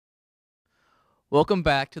Welcome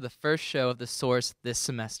back to the first show of The Source this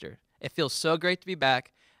semester. It feels so great to be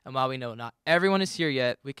back, and while we know not everyone is here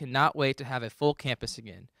yet, we cannot wait to have a full campus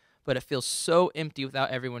again. But it feels so empty without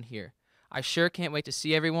everyone here. I sure can't wait to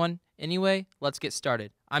see everyone. Anyway, let's get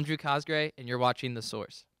started. I'm Drew Cosgray, and you're watching The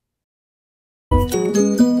Source.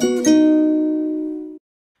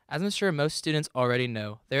 As I'm sure most students already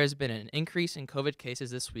know, there has been an increase in COVID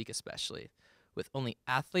cases this week especially. With only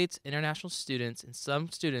athletes, international students, and some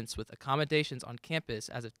students with accommodations on campus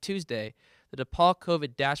as of Tuesday, the DePauw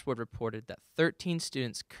COVID dashboard reported that 13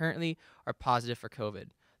 students currently are positive for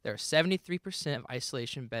COVID. There are 73% of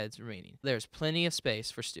isolation beds remaining. There is plenty of space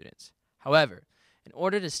for students. However, in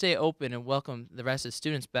order to stay open and welcome the rest of the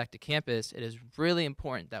students back to campus, it is really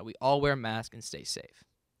important that we all wear masks and stay safe.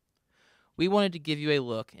 We wanted to give you a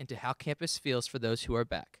look into how campus feels for those who are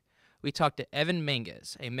back. We talked to Evan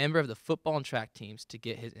Manges, a member of the football and track teams, to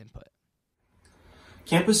get his input.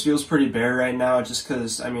 Campus feels pretty bare right now just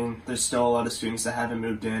because, there's still a lot of students that haven't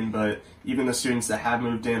moved in, but even the students that have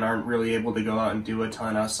moved in aren't really able to go out and do a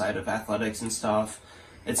ton outside of athletics and stuff.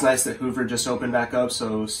 It's nice that Hoover just opened back up,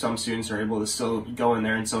 so some students are able to still go in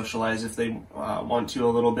there and socialize if they want to a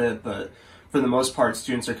little bit, but for the most part,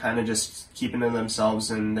 students are kind of just keeping to themselves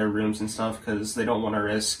in their rooms and stuff because they don't want to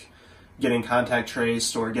risk getting contact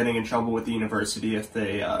traced or getting in trouble with the university if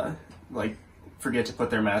they forget to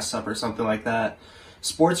put their masks up or something like that.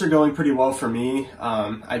 Sports are going pretty well for me.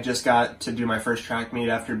 I just got to do my first track meet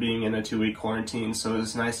after being in a 2-week quarantine, so it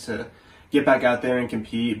was nice to get back out there and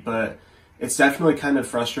compete, but it's definitely kind of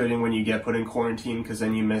frustrating when you get put in quarantine because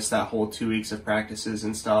then you miss that whole 2 weeks of practices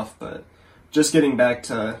and stuff, but just getting back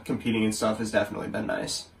to competing and stuff has definitely been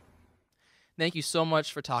nice. Thank you so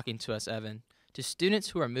much for talking to us, Evan. To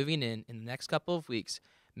students who are moving in the next couple of weeks,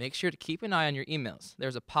 make sure to keep an eye on your emails.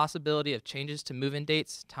 There's a possibility of changes to move-in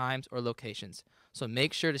dates, times, or locations, so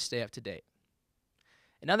make sure to stay up to date.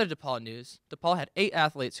 In other DePauw news, DePauw had 8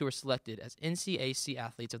 athletes who were selected as NCAC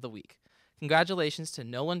Athletes of the Week. Congratulations to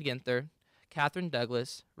Nolan Ginther, Catherine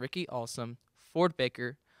Douglas, Ricky Alsum, Ford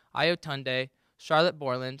Baker, Ayo Tunde, Charlotte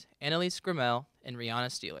Borland, Annalise Grimmel, and Rihanna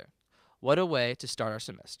Steeler. What a way to start our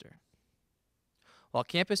semester. While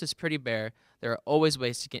campus is pretty bare, there are always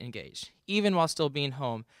ways to get engaged. Even while still being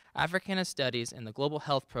home, Africana Studies and the Global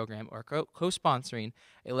Health Program are co-sponsoring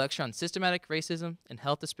a lecture on systematic racism and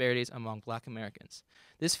health disparities among Black Americans.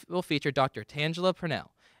 This will feature Dr. Tangela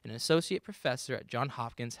Purnell, an associate professor at Johns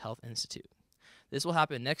Hopkins Health Institute. This will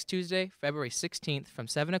happen next Tuesday, February 16th from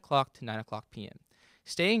 7 o'clock to 9 o'clock p.m.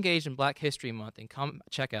 Stay engaged in Black History Month and come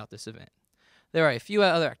check out this event. There are a few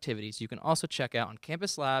other activities you can also check out on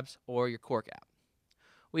Campus Labs or your Cork app.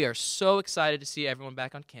 We are so excited to see everyone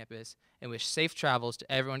back on campus and wish safe travels to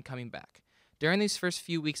everyone coming back. During these first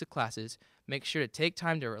few weeks of classes, make sure to take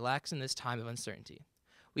time to relax in this time of uncertainty.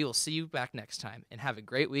 We will see you back next time, and have a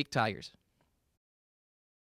great week, Tigers.